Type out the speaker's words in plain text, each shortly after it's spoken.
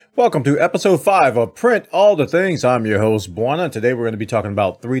Welcome to episode 5 of Print All the Things. I'm your host, Buana, and today we're going to be talking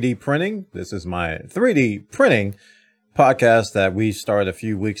about 3D printing. This is my 3D printing podcast that we started a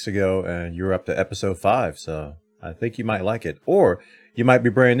few weeks ago, and you're up to episode 5, so I think you might like it, or you might be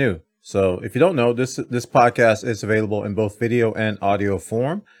brand new. So if you don't know, this podcast is available in both video and audio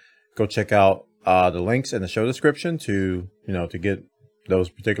form. Go check out the links in the show description to get those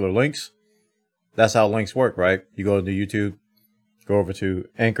particular links. That's how links work, right? You go to YouTube, go over to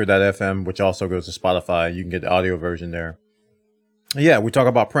anchor.fm, which also goes to Spotify. You can get the audio version there. Yeah, we talk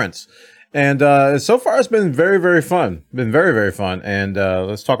about prints. And so far, it's been very, very fun. Been very, very fun. And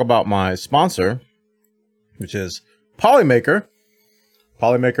let's talk about my sponsor, which is Polymaker.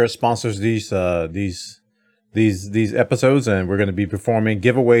 Polymaker sponsors these episodes, and we're going to be performing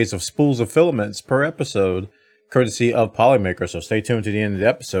giveaways of spools of filaments per episode, courtesy of Polymaker. So stay tuned to the end of the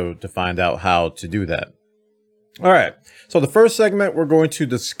episode to find out how to do that. All right. So the first segment we're going to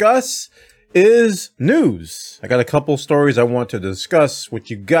discuss is news. I got a couple stories I want to discuss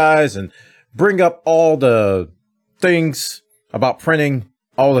with you guys and bring up all the things about printing,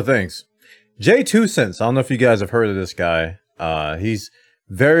 all the things. J2Sense. I don't know if you guys have heard of this guy. He's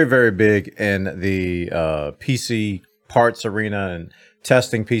very, very big in the PC parts arena and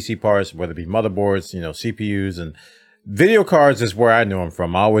testing PC parts, whether it be motherboards, CPUs, and video cards is where I know him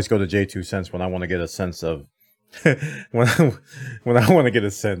from. I always go to J2Sense when I want to get a sense of when I want to get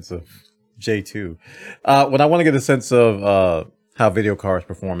a sense of J2, when I want to get a sense of how video cards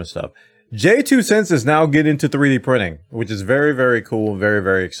perform and stuff. J2Sense is now getting into 3D printing, which is very, very cool, very,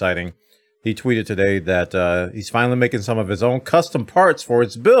 very exciting. He tweeted today that he's finally making some of his own custom parts for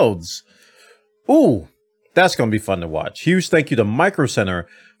its builds. Ooh, that's going to be fun to watch. Huge thank you to Micro Center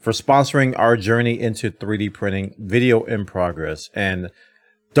for sponsoring our journey into 3D printing. Video in progress. And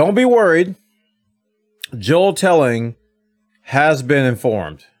don't be worried. Joel Telling has been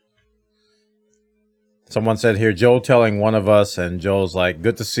informed. Someone said here, Joel Telling, one of us, and Joel's like,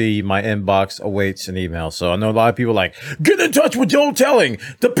 good to see, my inbox awaits an email. So I know a lot of people like, get in touch with Joel Telling,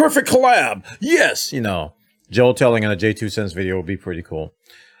 the perfect collab. Yes, Joel Telling in a J2Sense video would be pretty cool.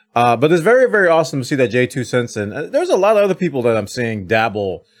 But it's very, very awesome to see that J2Sense, and there's a lot of other people that I'm seeing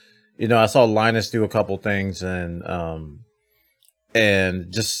dabble. I saw Linus do a couple things, and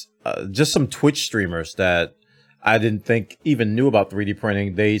just some Twitch streamers that I didn't think even knew about 3D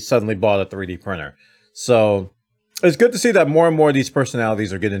printing. They suddenly bought a 3D printer. So it's good to see that more and more of these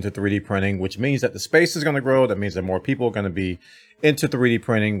personalities are getting into 3D printing, which means that the space is going to grow. That means that more people are going to be into 3D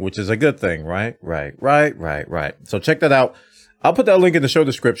printing, which is a good thing, right? Right. So check that out. I'll put that link in the show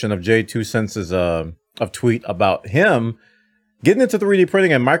description of J2Sense's of tweet about him getting into 3D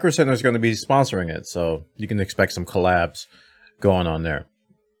printing, and Micro Center is going to be sponsoring it. So you can expect some collabs going on there.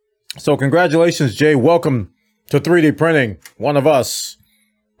 So congratulations, Jay. Welcome to 3D printing. One of us.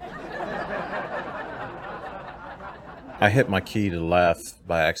 I hit my key to laugh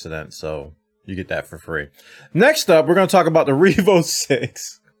by accident, so you get that for free. Next up, we're going to talk about the Revo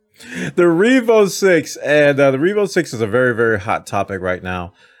 6. The Revo 6, and the Revo 6 is a very, very hot topic right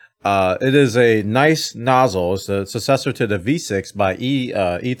now. It is a nice nozzle. It's the successor to the V6 by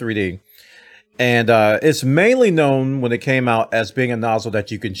E3D. And it's mainly known when it came out as being a nozzle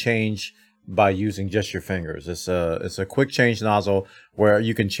that you can change by using just your fingers. It's a quick change nozzle where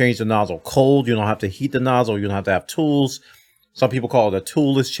you can change the nozzle cold. You don't have to heat the nozzle. You don't have to have tools. Some people call it a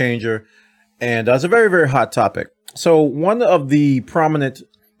toolless changer. And it's a very, very hot topic. So one of the prominent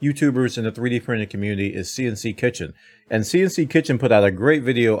YouTubers in the 3D printing community is CNC Kitchen. And CNC Kitchen put out a great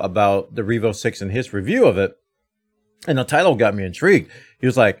video about the Revo 6 and his review of it. And the title got me intrigued. He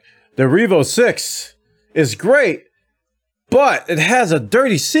was like, the Revo 6 is great, but it has a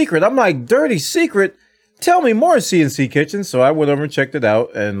dirty secret. I'm like, dirty secret? Tell me more, CNC Kitchen. So I went over and checked it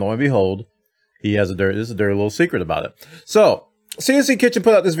out, and lo and behold, there's a dirty little secret about it. So CNC Kitchen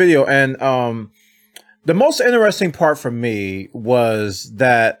put out this video, and the most interesting part for me was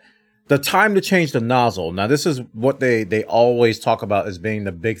that the time to change the nozzle. Now, this is what they always talk about as being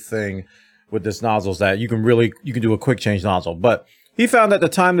the big thing with this nozzle, is that you can do a quick change nozzle, but he found that the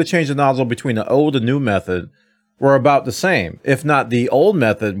time to change the nozzle between the old and new method were about the same. If not, the old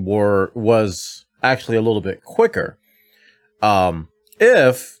method was actually a little bit quicker.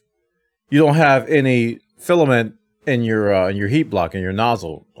 If you don't have any filament in your heat block, in your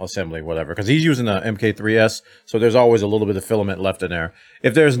nozzle assembly, whatever, because he's using a MK3S, so there's always a little bit of filament left in there.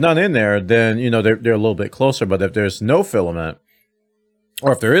 If there's none in there, then they're a little bit closer. But if there's no filament,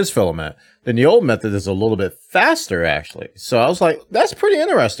 or if there is filament, then the old method is a little bit faster, actually. So I was like, that's pretty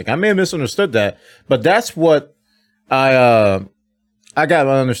interesting. I may have misunderstood that, but that's what I got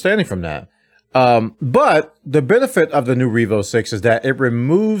my understanding from that. But the benefit of the new Revo 6 is that it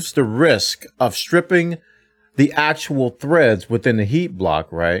removes the risk of stripping the actual threads within the heat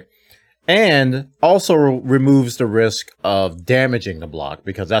block, right? And also removes the risk of damaging the block,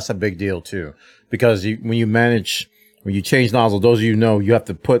 because that's a big deal too. Because when you change nozzle, those of you know, you have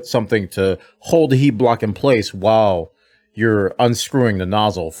to put something to hold the heat block in place while you're unscrewing the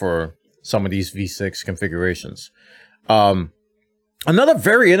nozzle for some of these V6 configurations. Another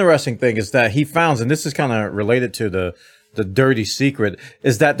very interesting thing is that he found, and this is kind of related to the dirty secret,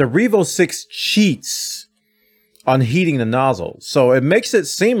 is that the Revo 6 cheats on heating the nozzle. So it makes it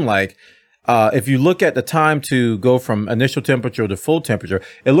seem like if you look at the time to go from initial temperature to full temperature,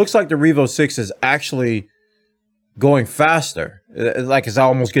 it looks like the Revo 6 is actually going faster. Like it's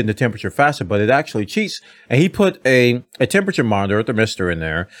almost getting the temperature faster, but it actually cheats. And he put a temperature monitor, a thermistor in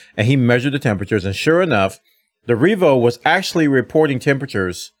there, and he measured the temperatures. And sure enough, the Revo was actually reporting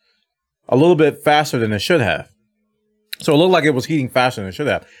temperatures a little bit faster than it should have. So it looked like it was heating faster than it should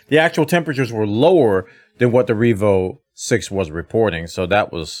have. The actual temperatures were lower than what the Revo 6 was reporting. So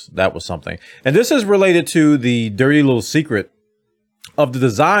that was something. And this is related to the dirty little secret of the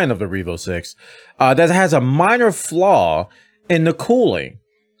design of the Revo 6 that has a minor flaw in the cooling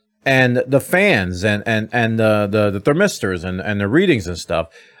and the fans and the thermistors and the readings and stuff.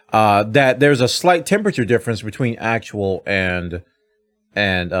 That there's a slight temperature difference between actual and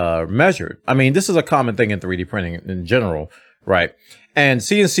measured. I mean, this is a common thing in 3D printing in general, right? And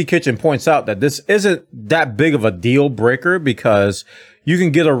CNC Kitchen points out that this isn't that big of a deal breaker because you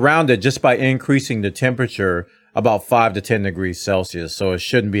can get around it just by increasing the temperature about 5 to 10 degrees Celsius. So it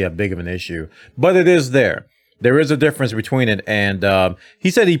shouldn't be a big of an issue, but it is there. There is a difference between it. And he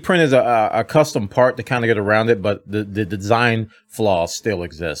said he printed a custom part to kind of get around it, but the design flaws still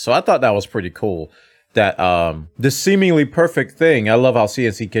exist. So I thought that was pretty cool. That this seemingly perfect thing. I love how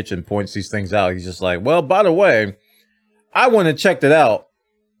CNC Kitchen points these things out. He's just like, well, by the way, I went and checked it out,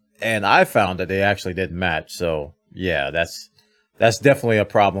 and I found that they actually didn't match. So yeah, that's definitely a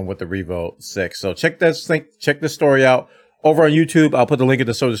problem with the Revo 6. So check this story out over on YouTube. I'll put the link in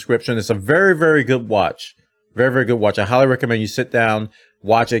the show description. It's a very, very good watch. Very, very good watch. I highly recommend you sit down,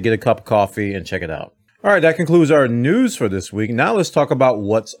 watch it, get a cup of coffee, and check it out. All right, that concludes our news for this week. Now let's talk about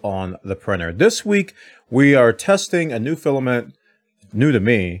what's on the printer. This week, we are testing a new filament, new to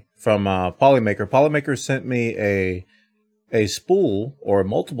me, from Polymaker. Polymaker sent me a spool, or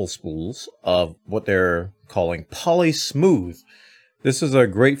multiple spools, of what they're calling Polysmooth. This is a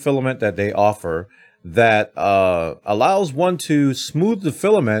great filament that they offer that allows one to smooth the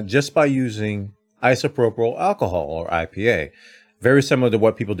filament just by using isopropyl alcohol, or IPA. Very similar to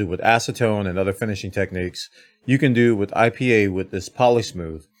what people do with acetone and other finishing techniques. You can do with IPA with this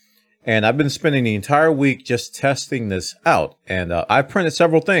Polysmooth. And I've been spending the entire week just testing this out. And I printed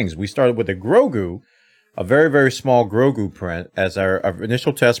several things. We started with a Grogu, a very, very small Grogu print as our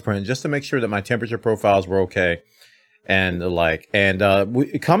initial test print, just to make sure that my temperature profiles were okay and the like. And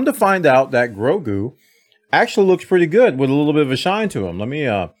we come to find out that Grogu actually looks pretty good with a little bit of a shine to him. Let me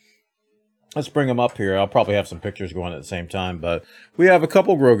let's bring them up here. I'll probably have some pictures going at the same time, but we have a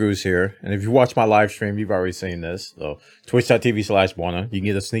couple Grogus here. And if you watch my live stream, you've already seen this. So twitch.tv/Buona. You can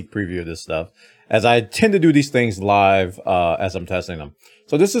get a sneak preview of this stuff, as I tend to do these things live as I'm testing them.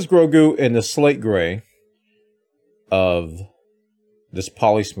 So this is Grogu in the slate gray of this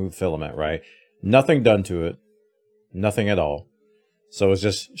Polysmooth filament, right? Nothing done to it. Nothing at all. So it's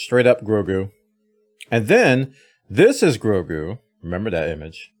just straight up Grogu. And then this is Grogu. Remember that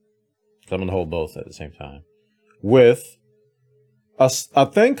image. So I'm going to hold both at the same time, with a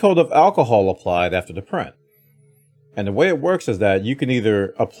thin coat of alcohol applied after the print. And the way it works is that you can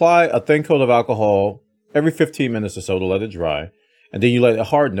either apply a thin coat of alcohol every 15 minutes or so to let it dry, and then you let it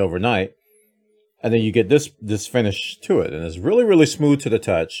harden overnight, and then you get this finish to it. And it's really, really smooth to the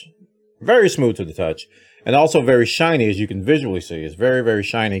touch, very smooth to the touch, and also very shiny, as you can visually see. It's very, very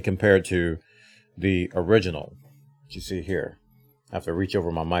shiny compared to the original, which you see here. I have to reach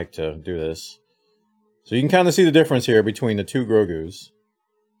over my mic to do this. So you can kind of see the difference here between the two Grogus.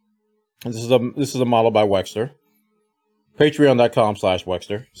 And this is a model by Wexter.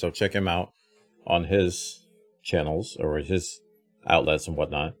 Patreon.com/Wexter. So check him out on his channels or his outlets and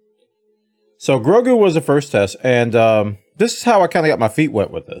whatnot. So Grogu was the first test, and this is how I kind of got my feet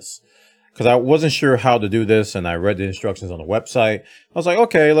wet with this, because I wasn't sure how to do this, and I read the instructions on the website. I was like,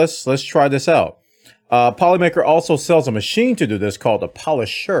 okay, let's try this out. Polymaker also sells a machine to do this called a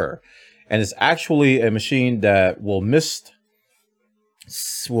polisher, and it's actually a machine that will mist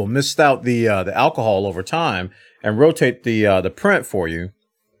out the alcohol over time and rotate the print for you.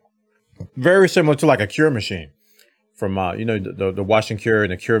 Very similar to like a cure machine from you know, the wash and cure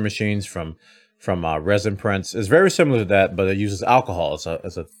and the cure machines from from resin prints. It's very similar to that, but it uses alcohol. It's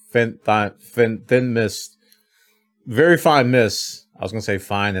a thin mist, very fine mist. I was gonna say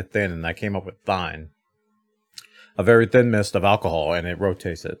fine and thin, and I came up with fine. A very thin mist of alcohol, and it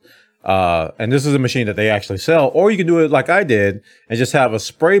rotates it. And this is a machine that they actually sell, or you can do it like I did and just have a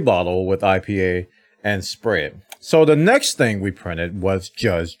spray bottle with IPA and spray it. So the next thing we printed was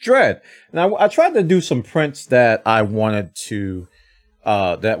Judge Dredd. Now I tried to do some prints that I wanted to,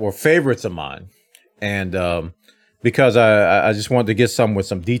 that were favorites of mine. And because I just wanted to get some with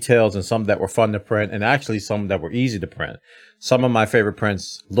some details and some that were fun to print, and actually some that were easy to print. Some of my favorite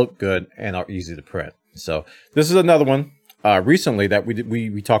prints look good and are easy to print. So this is another one recently that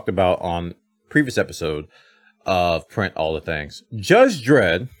we talked about on previous episode of Print All the Things. Judge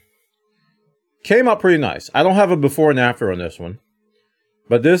Dredd came out pretty nice. I don't have a before and after on this one,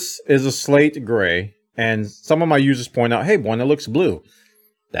 but this is a slate gray, and some of my users point out, hey, one that looks blue.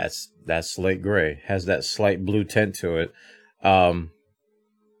 That's slate gray, has that slight blue tint to it. And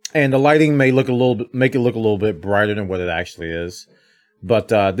the lighting may make it look a little bit brighter than what it actually is. But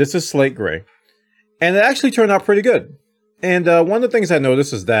this is slate gray. And it actually turned out pretty good. And one of the things I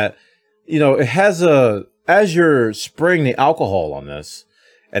noticed is that, you know, it has as you're spraying the alcohol on this,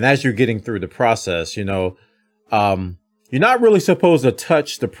 and as you're getting through the process, you know, you're not really supposed to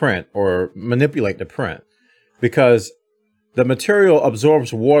touch the print or manipulate the print, because the material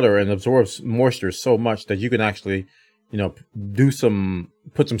absorbs water and absorbs moisture so much that you can actually, you know,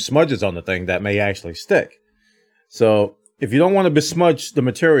 put some smudges on the thing that may actually stick. So if you don't want to besmudge the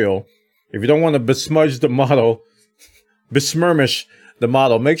material, if you don't want to besmudge the model, besmirmish the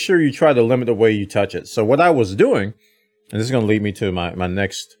model, make sure you try to limit the way you touch it. So what I was doing, and this is going to lead me to my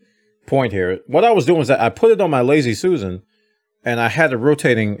next point here. What I was doing was that I put it on my Lazy Susan, and I had it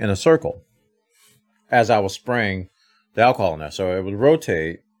rotating in a circle as I was spraying the alcohol in there. So it would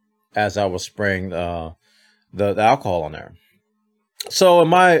rotate as I was spraying the alcohol on there. So in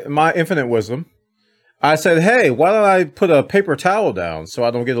my infinite wisdom, I said, hey, why don't I put a paper towel down so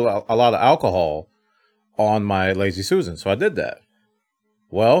I don't get a lot of alcohol on my Lazy Susan? So I did that.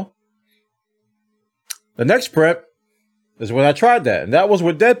 Well, the next print is when I tried that, and that was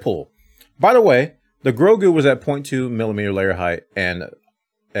with Deadpool. By the way, the Grogu was at 0.2 millimeter layer height, and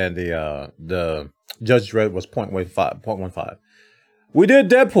the Judge Dredd was 0.15. We did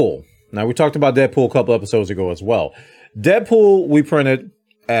Deadpool. Now, we talked about Deadpool a couple episodes ago as well. Deadpool we printed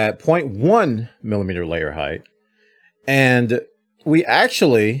at 0.1 millimeter layer height, and we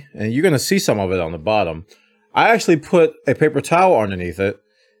actually, and you're going to see some of it on the bottom, I actually put a paper towel underneath it,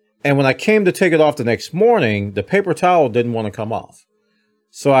 and when I came to take it off the next morning, the paper towel didn't want to come off.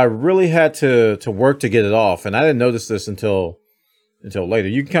 So I really had to work to get it off, and I didn't notice this until later.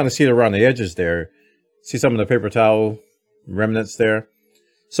 You can kind of see it around the edges there. See some of the paper towel remnants there.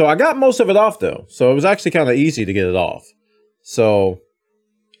 So I got most of it off, though. So it was actually kind of easy to get it off. So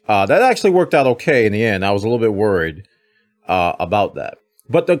that actually worked out okay in the end. I was a little bit worried about that.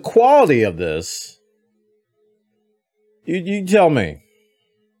 But the quality of this, you tell me.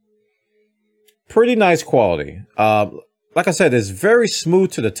 Pretty nice quality. Like I said, it's very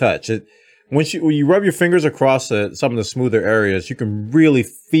smooth to the touch. When you rub your fingers across some of the smoother areas, you can really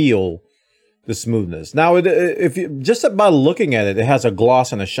feel the smoothness. Now, if you just by looking at it, it has a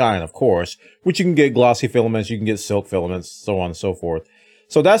gloss and a shine, of course, which you can get glossy filaments, you can get silk filaments, so on and so forth.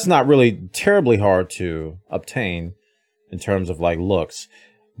 So that's not really terribly hard to obtain in terms of like looks,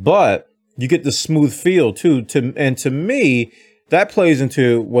 but you get the smooth feel too. And to me, that plays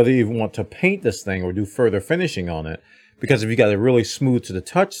into whether you even want to paint this thing or do further finishing on it. Because if you got a really smooth to the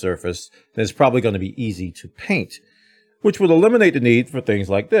touch surface, then it's probably going to be easy to paint, which would eliminate the need for things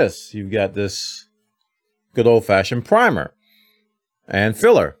like this. You've got this good old-fashioned primer and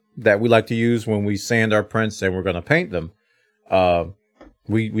filler that we like to use when we sand our prints and we're going to paint them.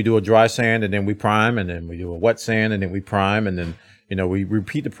 We do a dry sand, and then we prime, and then we do a wet sand, and then we prime, and then, you know, we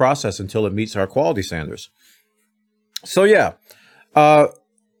repeat the process until it meets our quality standards. So yeah,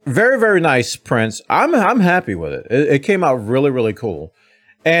 very, very nice prints. I'm happy with it. It came out really, really cool.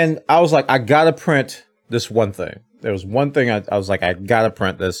 And I was like, I gotta print this one thing. There was one thing I was like, I gotta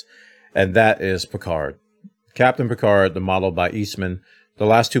print this, and that is Picard. Captain Picard, the model by Eastman. The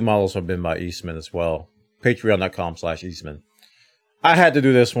last two models have been by Eastman as well. Patreon.com/Eastman. I had to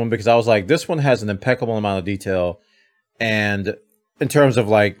do this one because I was like, this one has an impeccable amount of detail, and in terms of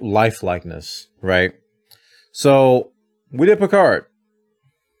like likeness, right? So we did Picard.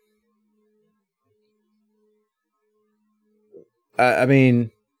 I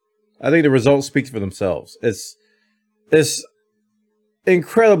mean, I think the results speak for themselves. It's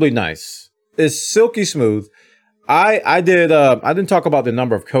incredibly nice. It's silky smooth. I didn't talk about the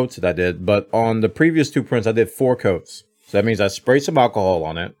number of coats that I did, but on the previous two prints, I did 4 coats. So that means I sprayed some alcohol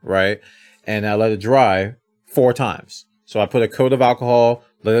on it, right? And I let it dry 4 times. So I put a coat of alcohol,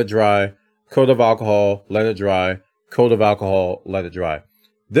 let it dry, coat of alcohol, let it dry, coat of alcohol, let it dry.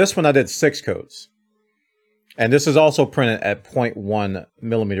 This one I did 6 coats. And this is also printed at 0.1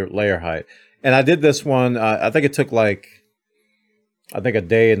 millimeter layer height. And I did this one, I think it took like, a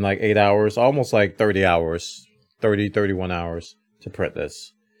day and like 8 hours, almost like 30 hours, 31 hours to print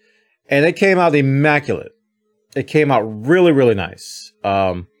this. And it came out immaculate. It came out really, really nice.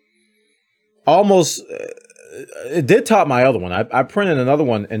 Almost, it did top my other one. I printed another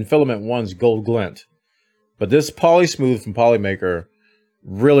one in Filament 1's Gold Glint. But this Polysmooth from Polymaker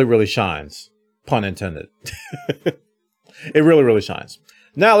really, really shines. Pun intended. It really, really shines.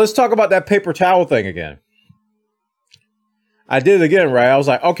 Now, let's talk about that paper towel thing again. I did it again, right? I was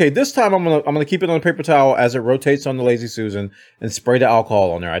like, okay, this time I'm gonna keep it on the paper towel as it rotates on the Lazy Susan and spray the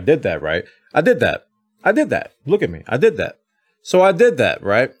alcohol on there. I did that, right? I did that. Look at me. I did that. So I did that,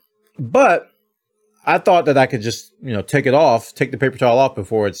 right? But I thought that I could just, you know, take the paper towel off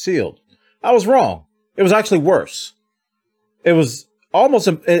before it's sealed. I was wrong. It was actually worse. It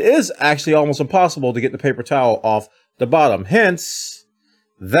is actually almost impossible to get the paper towel off the bottom. Hence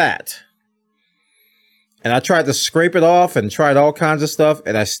that. And I tried to scrape it off and tried all kinds of stuff,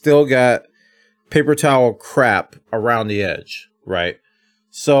 and I still got paper towel crap around the edge, right?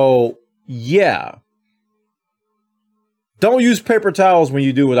 So, yeah. Don't use paper towels when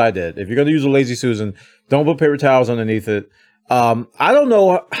you do what I did. If you're going to use a Lazy Susan, don't put paper towels underneath it. I don't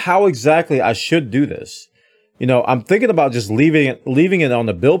know how exactly I should do this. You know, I'm thinking about just leaving it on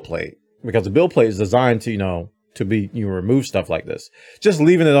the build plate, because the build plate is designed to, you know, remove stuff like this. Just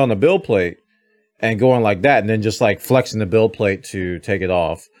leaving it on the build plate and going like that, and then just like flexing the build plate to take it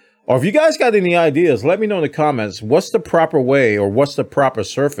off. Or if you guys got any ideas, let me know in the comments. What's the proper way, or what's the proper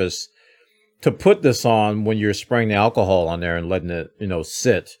surface to put this on when you're spraying the alcohol on there and letting it, you know,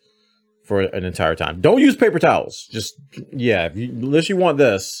 sit for an entire time? Don't use paper towels. Just, yeah, unless you want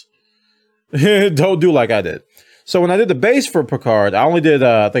this, don't do like I did. So when I did the base for Picard, I only did,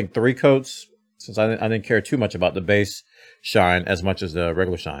 I think, 3 coats, since I didn't care too much about the base shine as much as the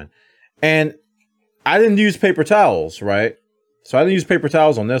regular shine. And I didn't use paper towels, right? So I didn't use paper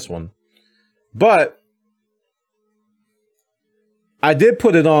towels on this one. But I did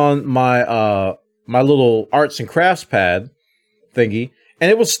put it on my my little arts and crafts pad thingy,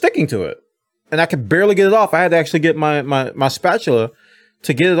 and it was sticking to it. And I could barely get it off. I had to actually get my spatula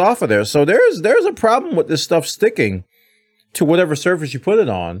to get it off of there. So there's a problem with this stuff sticking to whatever surface you put it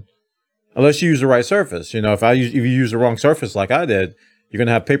on, unless you use the right surface. You know, if you use the wrong surface like I did, you're going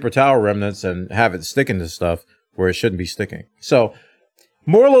to have paper towel remnants and have it sticking to stuff where it shouldn't be sticking. So,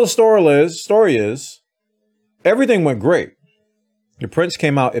 moral of the story is, everything went great. The prints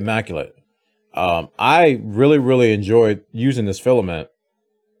came out immaculate. I really, really enjoyed using this filament.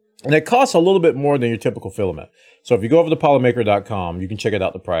 And it costs a little bit more than your typical filament. So if you go over to polymaker.com, you can check it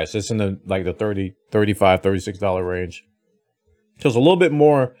out, the price. It's in the $30, $35, $36 range. So it's a little bit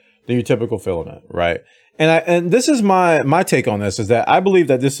more than your typical filament, right? And this is my take on this, is that I believe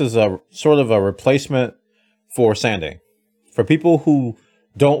that this is a sort of a replacement for sanding. For people who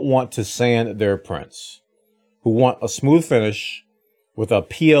don't want to sand their prints, who want a smooth finish with a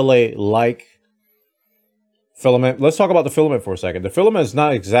PLA-like filament. Let's talk about the filament for a second. The filament is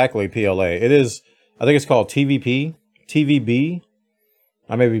not exactly PLA. It is, I think it's called TVB.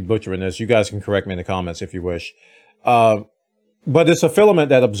 I may be butchering this. You guys can correct me in the comments if you wish. But it's a filament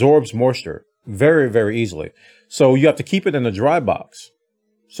that absorbs moisture very, very easily. So you have to keep it in a dry box.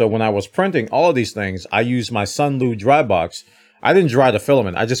 So when I was printing all of these things, I used my Sunlu dry box. I didn't dry the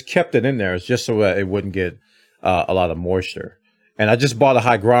filament. I just kept it in there just so that it wouldn't get a lot of moisture. And I just bought a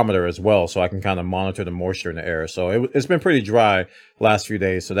hygrometer as well, so I can kind of monitor the moisture in the air. So it's been pretty dry last few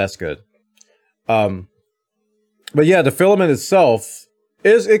days, so that's good. But yeah, the filament itself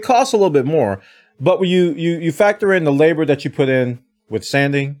it costs a little bit more. But when you factor in the labor that you put in with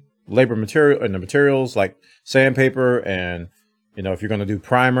sanding, labor material and the materials like sandpaper, and you know, if you're going to do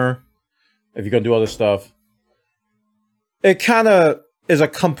primer, if you're going to do other stuff, it kind of is a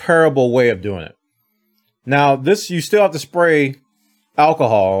comparable way of doing it. Now, this, you still have to spray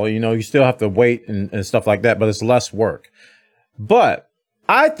alcohol, you know, you still have to wait and stuff like that, but it's less work. But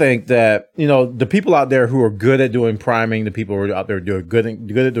I think that, you know, the people out there who are good at doing priming, the people who are out there doing good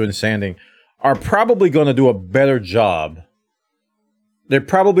at doing sanding, are probably going to do a better job. They're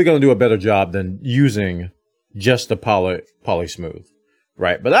probably going to do a better job than using just the Polysmooth,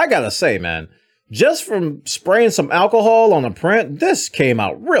 right? But I gotta say, man, just from spraying some alcohol on a print, this came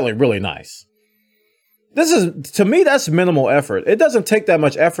out really, really nice. This is, to me, that's minimal effort. It doesn't take that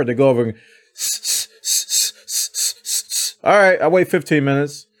much effort to go over and all right, I wait 15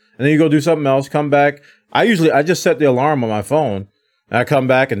 minutes and then you go do something else, come back. I just set the alarm on my phone and I come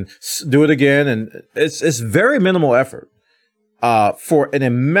back and do it again. And it's very minimal effort for an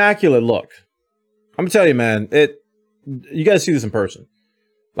immaculate look. I'm gonna tell you, man, you guys see this in person.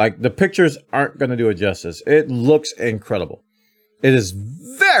 Like, the pictures aren't going to do it justice. It looks incredible. It is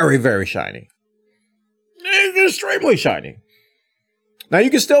very, very shiny. Extremely shiny. Now, you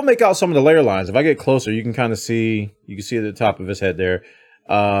can still make out some of the layer lines. If I get closer, you can kind of see, you can see at the top of his head there.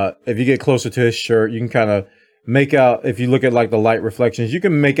 If you get closer to his shirt, you can kind of make out, if you look at like the light reflections, you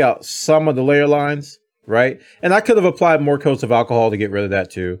can make out some of the layer lines, right? And I could have applied more coats of alcohol to get rid of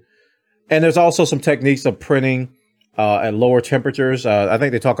that too. And there's also some techniques of printing at lower temperatures. I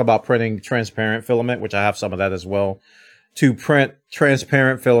think they talk about printing transparent filament, which I have some of that as well, to print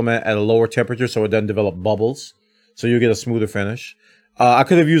transparent filament at a lower temperature so it doesn't develop bubbles, so you get a smoother finish. I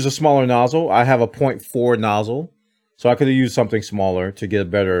could have used a smaller nozzle. I have a 0.4 nozzle, so I could have used something smaller to get a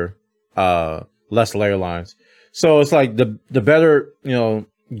better, less layer lines. So it's like the better, you know,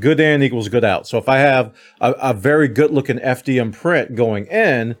 good in equals good out. So if I have a very good looking FDM print going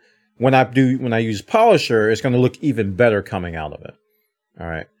in, when I use polisher, it's going to look even better coming out of it. All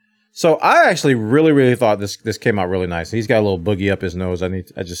right. So I actually really thought this came out really nice. He's got a little boogie up his nose. I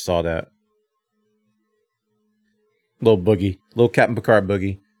just saw that. Little boogie, little Captain Picard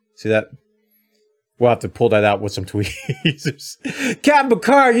boogie. See that? We'll have to pull that out with some tweezers. Captain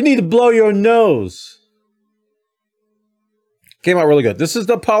Picard, you need to blow your nose. Came out really good. This is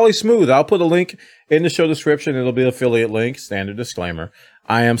the Polysmooth. I'll put a link in the show description. It'll be an affiliate link. Standard disclaimer.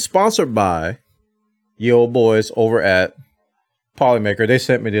 I am sponsored by you old boys over at Polymaker. They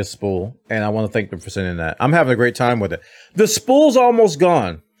sent me this spool, and I want to thank them for sending that. I'm having a great time with it. The spool's almost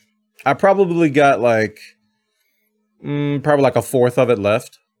gone. I probably got like, probably like a fourth of it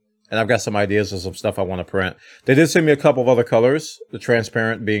left. And I've got some ideas of some stuff I want to print. They did send me a couple of other colors, the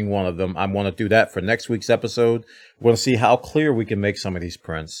transparent being one of them. I want to do that for next week's episode. We're going to see how clear we can make some of these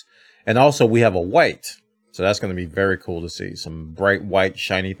prints. And also, we have a white. So that's going to be very cool to see. Some bright, white,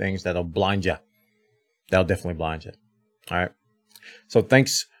 shiny things that'll blind you. That'll definitely blind you. All right. So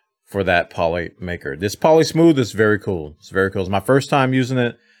thanks for that, Polymaker. This Polysmooth is very cool. It's very cool. It's my first time using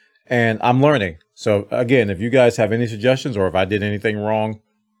it, and I'm learning. So again, if you guys have any suggestions or if I did anything wrong,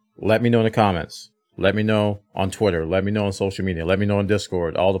 let me know in the comments. Let me know on Twitter. Let me know on social media. Let me know on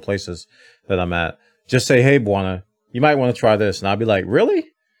Discord, all the places that I'm at. Just say, hey, Buana, you might want to try this. And I'll be like, really?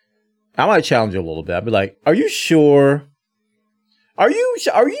 I might challenge you a little bit. I'll be like, are you sure? Are you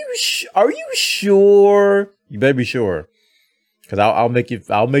sure? You better be sure. Because I'll make you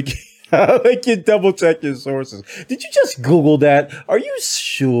double check your sources. Did you just Google that? Are you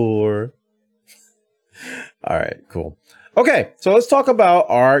sure? All right, cool. Okay, so let's talk about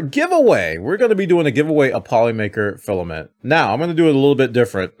our giveaway. We're going to be doing a giveaway of Polymaker filament. Now, I'm going to do it a little bit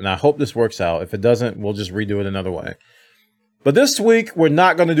different, and I hope this works out. If it doesn't, we'll just redo it another way. But this week, we're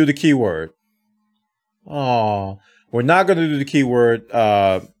not going to do the keyword. Oh, we're not going to do the keyword.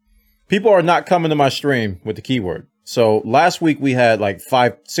 People are not coming to my stream with the keyword. So last week, we had like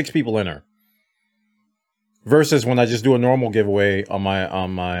 6 people enter. Versus when I just do a normal giveaway on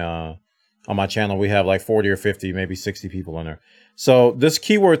my channel, we have like 40 or 50, maybe 60 people in there. So this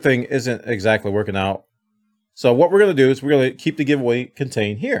keyword thing isn't exactly working out. So what we're going to do is we're going to keep the giveaway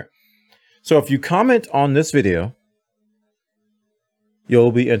contained here. So if you comment on this video,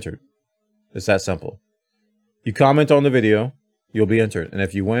 you'll be entered. It's that simple. You comment on the video, you'll be entered. And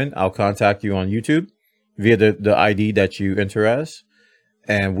if you win, I'll contact you on YouTube via the ID that you enter as.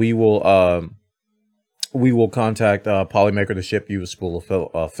 And we will contact Polymaker to ship you a spool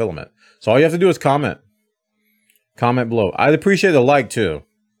of filament. So all you have to do is comment. Comment below. I'd appreciate a like too.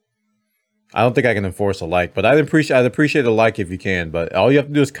 I don't think I can enforce a like, but I'd appreciate a like if you can. But all you have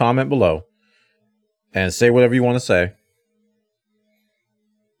to do is comment below and say whatever you want to say.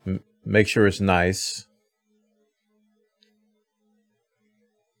 Make sure it's nice.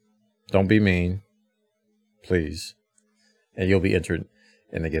 Don't be mean, please. And you'll be entered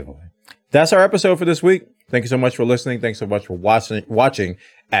in the giveaway. That's our episode for this week. Thank you so much for listening. Thanks so much for watching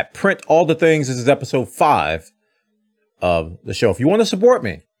at Print All the Things. This is episode 5 of the show. If you want to support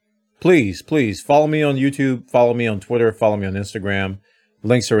me, please follow me on YouTube, follow me on Twitter, follow me on Instagram.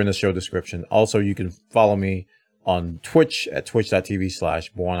 Links are in the show description. Also, you can follow me on Twitch at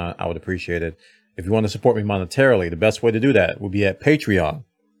twitch.tv/Buana. I would appreciate it. If you want to support me monetarily, the best way to do that would be at Patreon.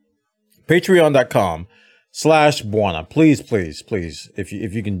 Patreon.com/Buana. Please, if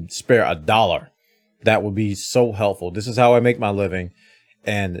you can spare $1, that would be so helpful. This is how I make my living,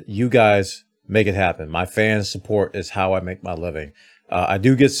 and you guys make it happen. My fans' support is how I make my living. I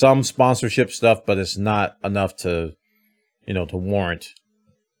do get some sponsorship stuff, but it's not enough to, you know, to warrant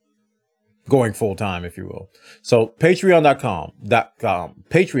going full time, if you will. So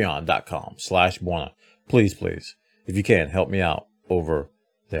patreon.com/Buona. Please, please, if you can, help me out over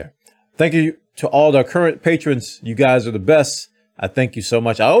there. Thank you to all the current patrons. You guys are the best. I thank you so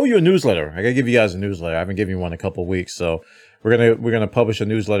much. I owe you a newsletter. I gotta give you guys a newsletter. I haven't given you one in a couple of weeks, so we're gonna publish a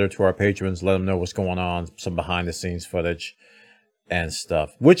newsletter to our patrons, let them know what's going on, some behind the scenes footage and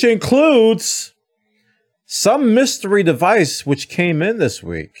stuff, which includes some mystery device which came in this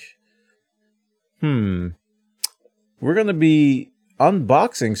week. We're gonna be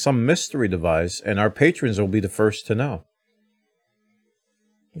unboxing some mystery device, and our patrons will be the first to know.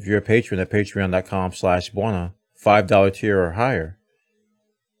 If you're a patron at patreon.com/Buona, $5 tier or higher,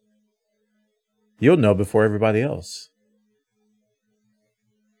 you'll know before everybody else.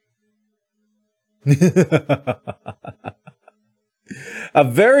 A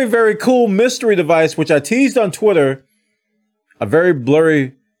very, very cool mystery device, which I teased on Twitter. A very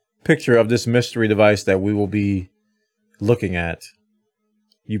blurry picture of this mystery device that we will be looking at.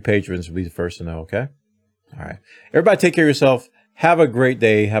 You patrons will be the first to know, okay? All right. Everybody take care of yourself. Have a great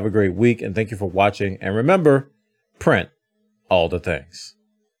day. Have a great week. And thank you for watching. And remember, print all the things.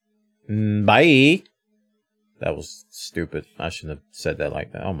 Bye. That was stupid. I shouldn't have said that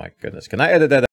like that. Oh, my goodness. Can I edit that out?